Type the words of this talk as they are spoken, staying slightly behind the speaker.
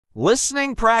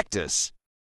Listening practice.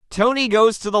 Tony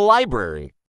goes to the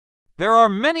library. There are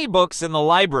many books in the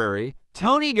library.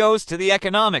 Tony goes to the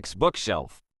economics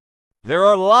bookshelf. There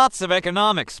are lots of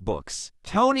economics books.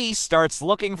 Tony starts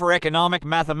looking for economic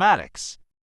mathematics.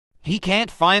 He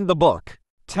can't find the book.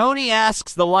 Tony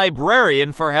asks the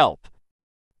librarian for help.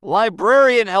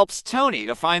 Librarian helps Tony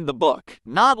to find the book.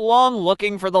 Not long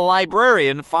looking for the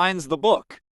librarian finds the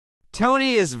book.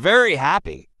 Tony is very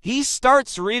happy. He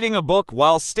starts reading a book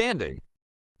while standing.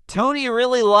 Tony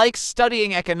really likes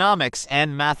studying economics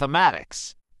and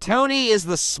mathematics. Tony is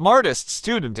the smartest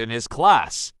student in his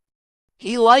class.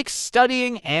 He likes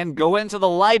studying and go into the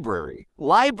library.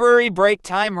 Library break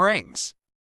time rings.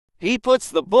 He puts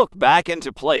the book back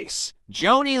into place.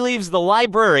 Joni leaves the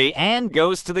library and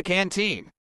goes to the canteen.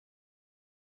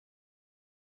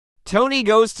 Tony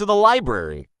goes to the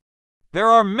library. There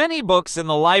are many books in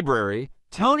the library.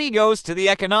 Tony goes to the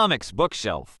economics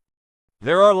bookshelf.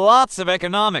 There are lots of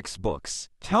economics books.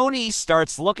 Tony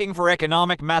starts looking for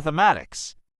economic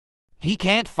mathematics. He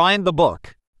can't find the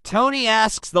book. Tony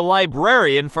asks the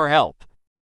librarian for help.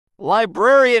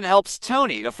 Librarian helps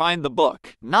Tony to find the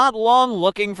book. Not long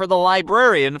looking for the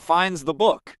librarian finds the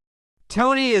book.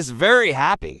 Tony is very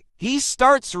happy. He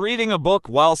starts reading a book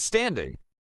while standing.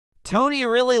 Tony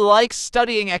really likes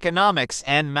studying economics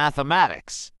and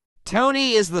mathematics.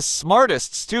 Tony is the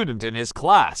smartest student in his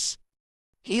class.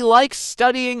 He likes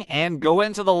studying and go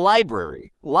into the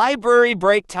library. Library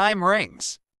break time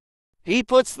rings. He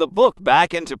puts the book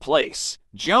back into place.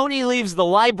 Joni leaves the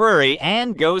library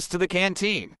and goes to the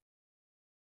canteen.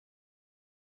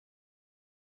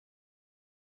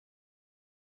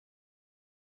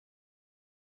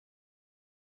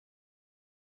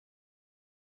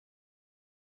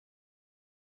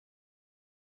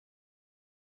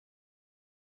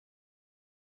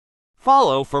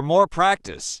 Follow for more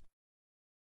practice.